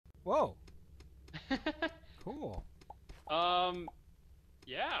Whoa. Cool.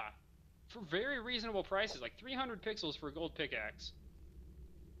 Yeah. For very reasonable prices, like 300 pixels for a gold pickaxe.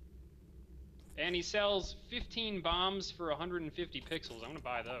 And he sells 15 bombs for 150 pixels. I'm gonna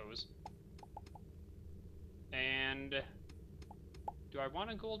buy those. And do I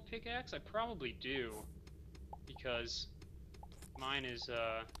want a gold pickaxe? I probably do. Because mine is Do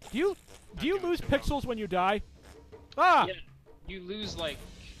you not do you doing lose so well. pixels when you die? Ah! Yeah, you lose like.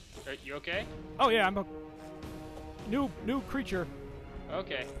 Are you okay? Oh yeah, I'm a new creature.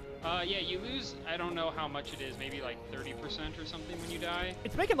 Okay. Yeah, you lose. I don't know how much it is. Maybe like 30% or something when you die.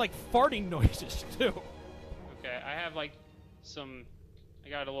 It's making like farting noises too. Okay, I have like some. I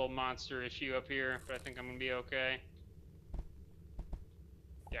got a little monster issue up here, but I think I'm gonna be okay.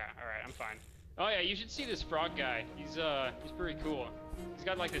 Yeah, all right, I'm fine. Oh yeah, you should see this frog guy. He's pretty cool. He's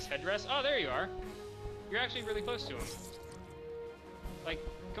got like this headdress. Oh, there you are. You're actually really close to him. Like,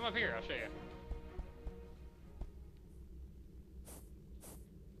 come up here. I'll show you.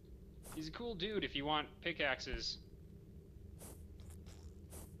 He's a cool dude if you want pickaxes.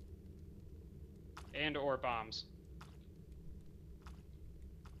 And or bombs.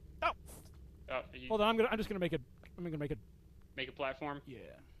 Oh. Oh, Hold on, I'm just gonna make it. I'm gonna make it. make a platform? Yeah.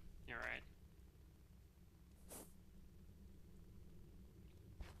 All right.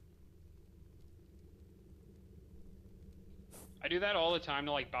 I do that all the time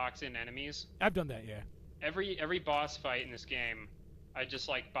to like box in enemies. I've done that. Yeah. Every boss fight in this game, I just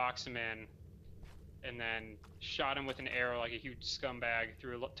like box him in, and then shot him with an arrow like a huge scumbag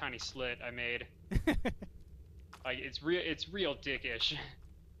through a tiny slit I made. Like it's real dickish.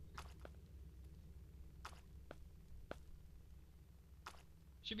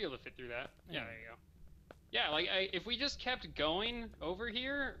 Should be able to fit through that. Yeah, there you go. Yeah, like if we just kept going over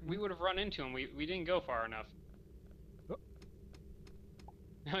here, we would have run into him. We didn't go far enough. Oh.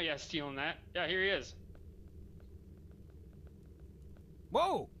 Oh yeah, stealing that. Yeah, here he is.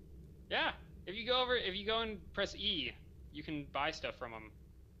 Whoa. Yeah, if you go and press E, you can buy stuff from him.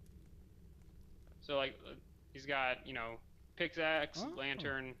 So like, he's got, you know, pickaxe,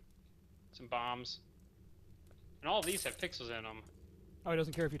 lantern, some bombs, and all of these have pixels in them. Oh, he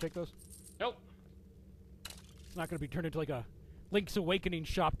doesn't care if you take those? Nope. It's not going to be turned into like a Link's Awakening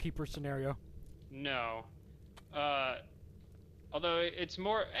shopkeeper scenario. No. Although it's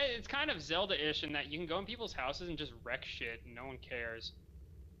kind of Zelda-ish in that you can go in people's houses and just wreck shit and no one cares.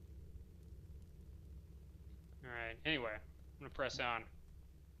 Alright, anyway, I'm gonna press on.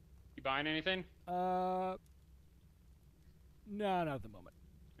 You buying anything? No, not at the moment.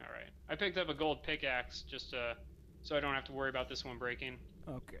 Alright. I picked up a gold pickaxe just so I don't have to worry about this one breaking.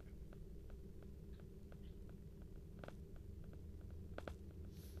 Okay.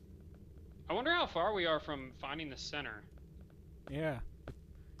 I wonder how far we are from finding the center. Yeah.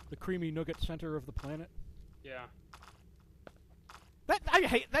 The creamy nougat center of the planet. Yeah. I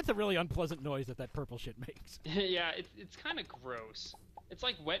hate. That's a really unpleasant noise that purple shit makes. Yeah, it's kind of gross. It's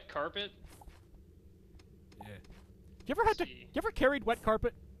like wet carpet. Yeah. You ever carried wet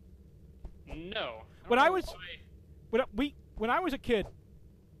carpet? No. When I was a kid,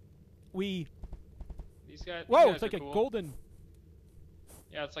 we. These guys. Whoa! These guys It's like are a cool. golden.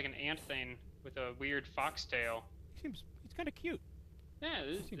 Yeah, it's like an ant thing with a weird foxtail. He's kind of cute. Yeah,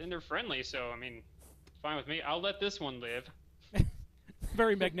 and they're friendly, so I mean, fine with me. I'll let this one live.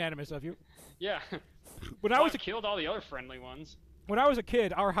 Very magnanimous of you. Yeah. When I was killed all the other friendly ones. When I was a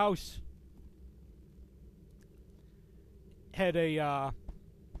kid, our house had a.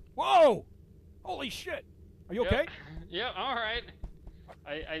 Whoa! Holy shit! Are you okay? Yep. All right.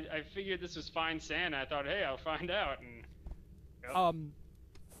 I figured this was fine sand. I thought, hey, I'll find out. And yep.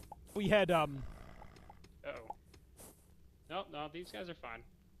 We had Oh. No, these guys are fine.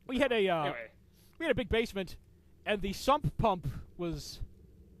 We had a Anyway. we had a big basement, and the sump pump was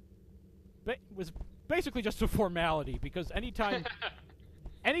basically just a formality because anytime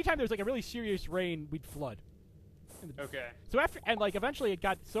there was like a really serious rain, we'd flood. Okay. So eventually it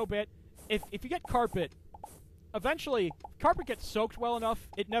got so bad. If you get carpet, eventually carpet gets soaked well enough,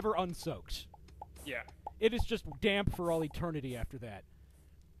 it never unsoaks. Yeah. It is just damp for all eternity after that,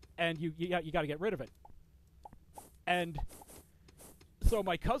 and you got to get rid of it. And so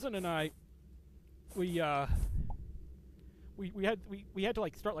my cousin and I, we had to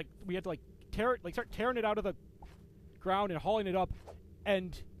like start start tearing it out of the ground and hauling it up,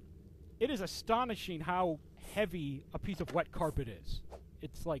 and it is astonishing how heavy a piece of wet carpet is.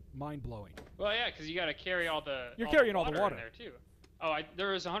 It's like mind blowing. Well, yeah, because you got to carry all the. You're carrying all the water in there too. Oh,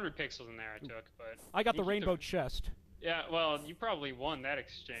 there was 100 pixels in there I took, but I got the rainbow chest. Yeah, well, you probably won that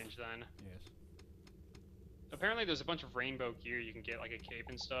exchange then. Yes. apparently there's a bunch of rainbow gear you can get, like a cape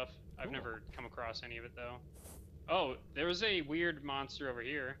and stuff. I've Cool. never come across any of it though. Oh, there was a weird monster over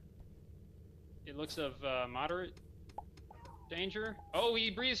here. It looks of moderate danger. Oh, he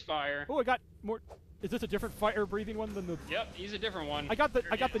breathes fire. Oh, I got more. Is this a different fire-breathing one than the? Yep, he's a different one. I got the.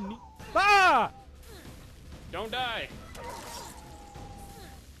 Ah! Don't die.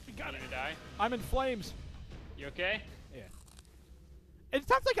 You got You it. gonna die? I'm in flames. You okay? Yeah. It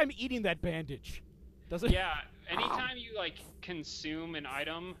sounds like I'm eating that bandage. Does it? Yeah. Anytime you like consume an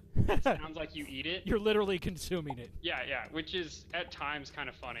item, it sounds like you eat it. You're literally consuming it. Yeah, yeah, which is at times kind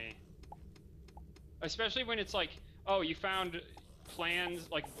of funny. Especially when it's like, oh, you found plans,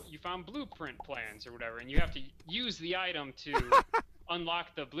 like you found blueprint plans or whatever, and you have to use the item to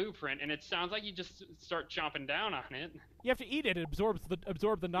unlock the blueprint, and it sounds like you just start chomping down on it. You have to eat it. It absorbs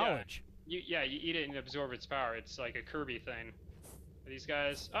the knowledge. You eat it and absorb its power. It's like a Kirby thing. Are these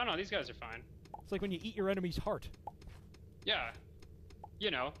guys? Oh no, these guys are fine. It's like when you eat your enemy's heart. Yeah.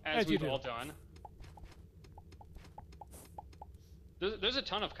 You know, as you we've do. all done. There's a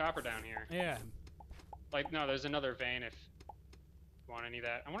ton of copper down here. Yeah. Like, no, there's another vein if you want any of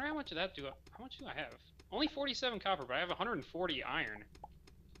that. I wonder how much of that how much do I have? Only 47 copper, but I have 140 iron.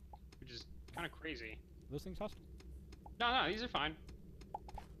 Which is kind of crazy. Those things hostile? No, these are fine.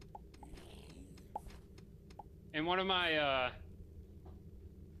 In one of my,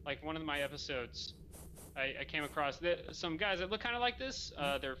 one of my episodes, I came across some guys that look kind of like this.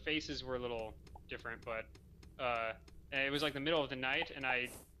 Their faces were a little different, but it was like the middle of the night, and I,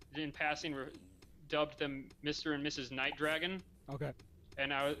 in passing, dubbed them Mr. and Mrs. Night Dragon. Okay.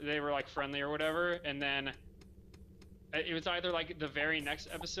 And they were like friendly or whatever, and then it was either like the very next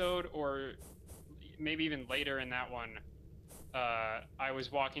episode or maybe even later in that one. I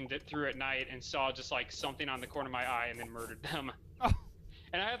was walking through at night and saw just like something on the corner of my eye and then murdered them. Oh.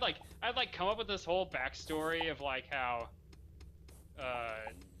 And I'd come up with this whole backstory of like how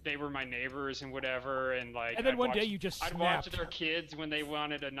they were my neighbors and whatever, and like. And then one day you just snapped. I'd watch their kids when they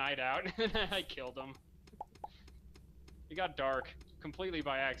wanted a night out, and I killed them. It got dark completely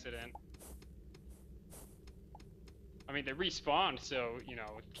by accident. I mean, they respawned, so you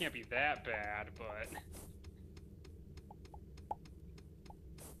know it can't be that bad, but.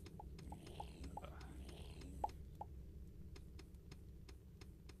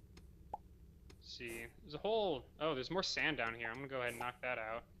 See, there's a whole. Oh, there's more sand down here. I'm gonna go ahead and knock that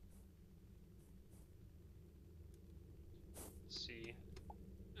out. Let's see.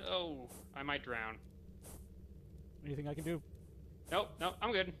 Oh, I might drown. Anything I can do? Nope,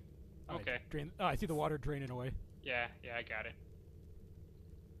 I'm good. I'm okay. Oh, I see the water draining away. Yeah, I got it.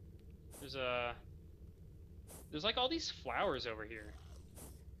 There's like all these flowers over here.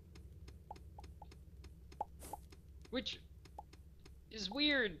 Which is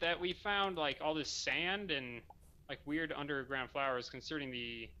weird that we found like all this sand and like weird underground flowers, considering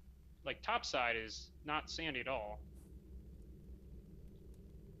the like top side is not sandy at all.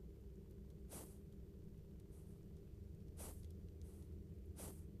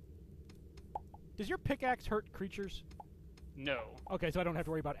 Does your pickaxe hurt creatures? No. Okay, so I don't have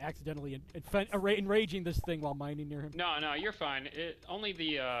to worry about accidentally enraging this thing while mining near him. No, you're fine. Only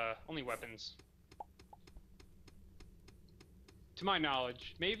weapons. To my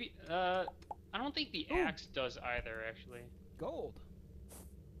knowledge, maybe. I don't think the axe does either, actually. Gold.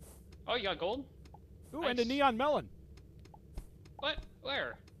 Oh, you got gold? Ooh, Nice. and a neon melon. What?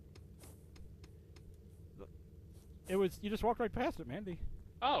 Where? It was. You just walked right past it, man.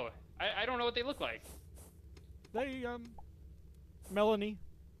 Oh, I don't know what they look like. They Melanie.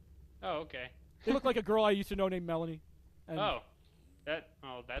 Oh, okay. They look like a girl I used to know named Melanie. And that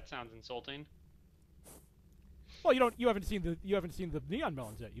sounds insulting. Well, you haven't seen the neon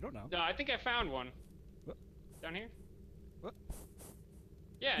melons yet. You don't know. No, I think I found one. What? Down here? What?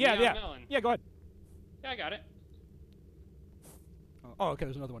 Yeah, Yeah, neon yeah. melon. Yeah, go ahead. Yeah, I got it. Oh, okay.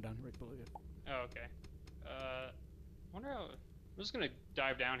 There's another one down right below you. Oh, okay. Wonder how. I'm just gonna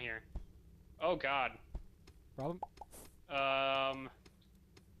dive down here. Oh God. Problem?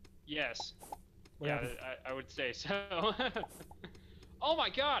 Yes. What yeah, happened? I would say so. Oh my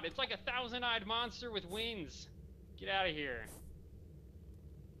God! It's like a thousand-eyed monster with wings. Get out of here.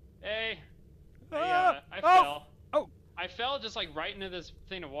 Hey. I fell. Oh! I fell just like right into this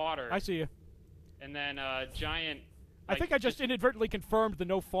thing of water. I see you. And then giant. I think I just inadvertently confirmed the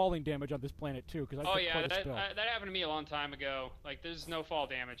no falling damage on this planet too, because I Oh took yeah, quite a spill. that happened to me a long time ago. Like, there's no fall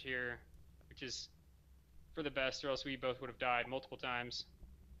damage here, which is for the best, or else we both would have died multiple times.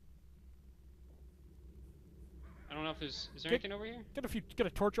 I don't know if there's. Is there anything over here? Get a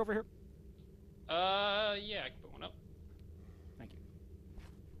torch over here. Yeah, I can put one up. Thank you.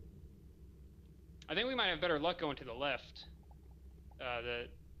 I think we might have better luck going to the left.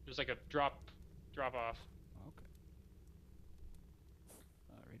 There's like a drop off. Okay.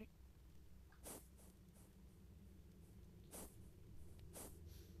 Alrighty.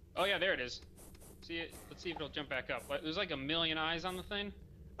 Oh yeah, there it is. See it? Let's see if it'll jump back up. There's like a million eyes on the thing.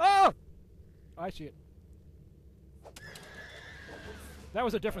 Oh! I see it. That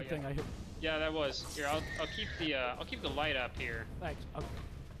was a different thing I hit. Yeah, that was. Here, I'll keep the light up here. Thanks. Okay.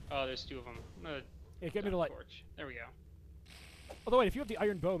 Oh, there's 2 of them. Yeah, get me the light. Torch. There we go. Although wait, if you have the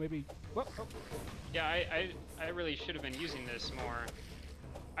iron bow, maybe. Whoa, oh. Yeah, I really should have been using this more.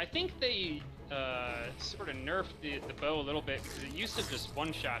 I think they sort of nerfed the bow a little bit because it used to just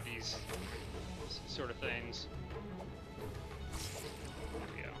one-shot these sort of things. There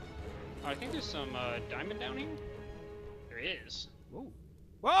we go. Oh, I think there's some diamond down here. There is. Whoa!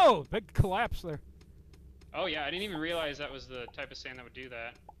 Whoa! Big collapse there. Oh yeah, I didn't even realize that was the type of sand that would do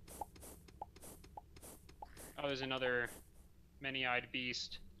that. Oh, there's another many-eyed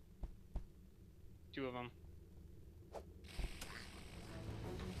beast. 2 of them.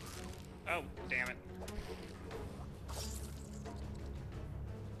 Oh, damn it.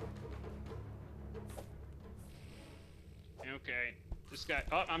 Okay, this guy.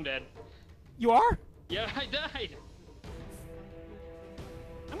 Oh, I'm dead. You are? Yeah, I died.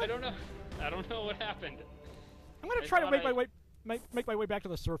 I don't know. I don't know what happened. I'm gonna try to make my way back to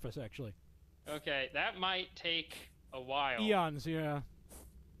the surface. Actually. Okay, that might take a while. Eons, yeah.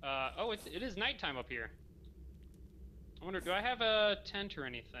 Oh, it is nighttime up here. I wonder, do I have a tent or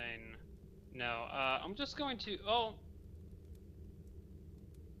anything? No. I'm just going to. Oh.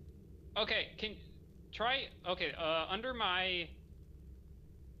 Okay. Okay. Under my.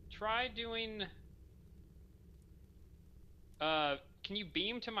 Try doing. Can you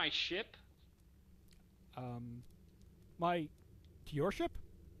beam to my ship? To your ship?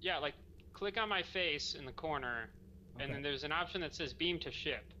 Yeah, like click on my face in the corner, okay. And then there's an option that says beam to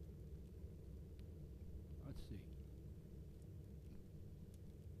ship. Let's see.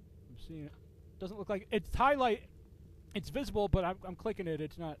 I'm seeing it. Doesn't look like it's highlight. It's visible, but I'm clicking it.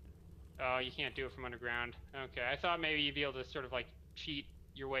 It's not. Oh, you can't do it from underground. Okay, I thought maybe you'd be able to sort of like cheat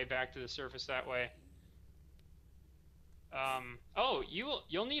your way back to the surface that way. Oh,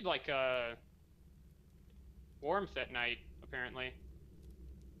 you'll need like warmth at night, apparently,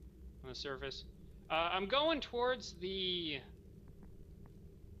 on the surface. I'm going towards the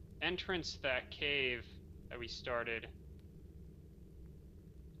entrance to that cave that we started.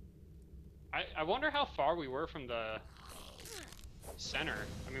 I wonder how far we were from the center.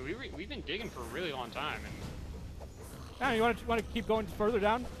 I mean, we've been digging for a really long time, and You want to keep going further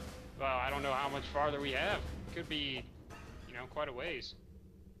down? well, I don't know how much farther we have. Could be, quite a ways.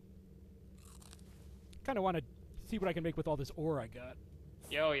 Kind of want to see what I can make with all this ore I got.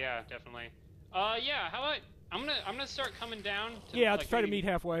 Yeah, oh yeah, definitely. Yeah. How about I'm gonna start coming down. Yeah, let's try to meet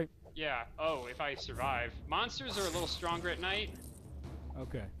halfway. Yeah. Oh, if I survive. Monsters are a little stronger at night.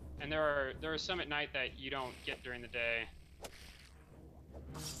 Okay. And there are some at night that you don't get during the day.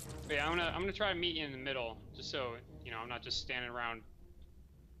 But yeah, I'm gonna try to meet you in the middle, just so I'm not just standing around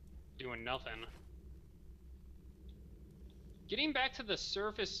doing nothing. Getting back to the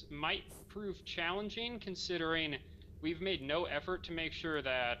surface might prove challenging, considering we've made no effort to make sure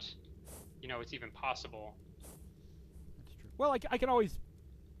that it's even possible. That's true. Well, I can always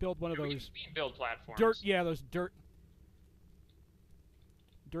build one of those. We can build platforms. Those dirt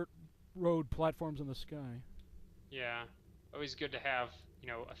road platforms in the sky. Yeah, always good to have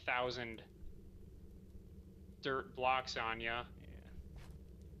 1,000 dirt blocks on ya.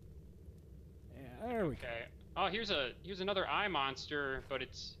 Yeah, there we go. Okay. Oh, here's another eye monster, but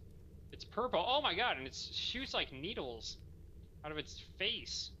it's purple. Oh my god, and it shoots like needles out of its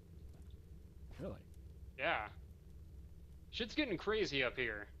face. Really? Yeah. Shit's getting crazy up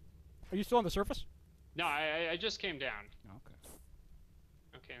here. Are you still on the surface? No, I just came down. Okay.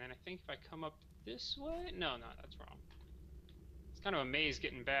 Okay, and then I think if I come up this way... No, that's wrong. It's kind of a maze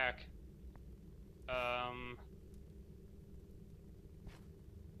getting back. Let's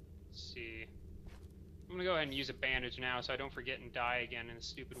see. I'm gonna go ahead and use a bandage now so I don't forget and die again in a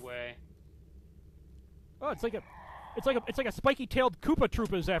stupid way. Oh, it's like a spiky-tailed Koopa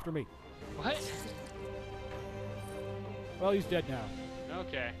Troopa is after me. What? Well, he's dead now.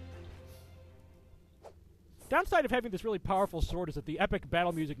 Okay. Downside of having this really powerful sword is that the epic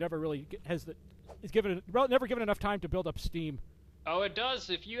battle music never really never given enough time to build up steam. Oh, it does.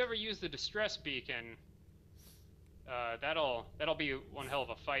 If you ever use the distress beacon, that'll be one hell of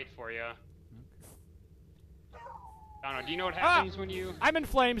a fight for you. I don't know. Do you know what happens when you? I'm in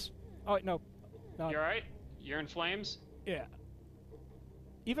flames. Oh wait, no. You alright? You're in flames? Yeah.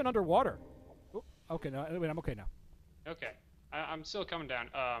 Even underwater. Oh, Okay, no, wait, I'm okay now. Okay. I'm still coming down.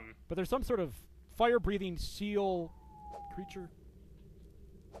 But there's some sort of fire-breathing seal creature.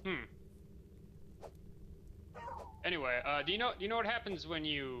 Anyway, do you know what happens when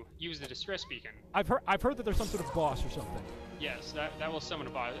you use the distress beacon? I've heard that there's some sort of boss or something. Yes, that will summon a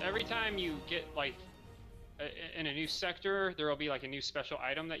boss. Every time you get like in a new sector, there will be like a new special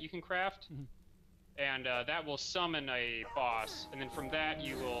item that you can craft, and that will summon a boss. And then from that,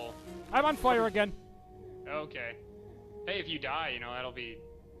 you will. I'm on fire again. Okay. Hey, if you die, you'll be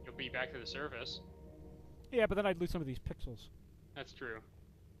back to the surface. Yeah, but then I'd lose some of these pixels. That's true.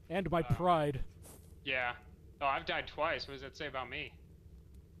 And my pride. Yeah. Oh, I've died twice. What does that say about me?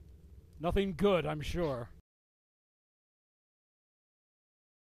 Nothing good, I'm sure.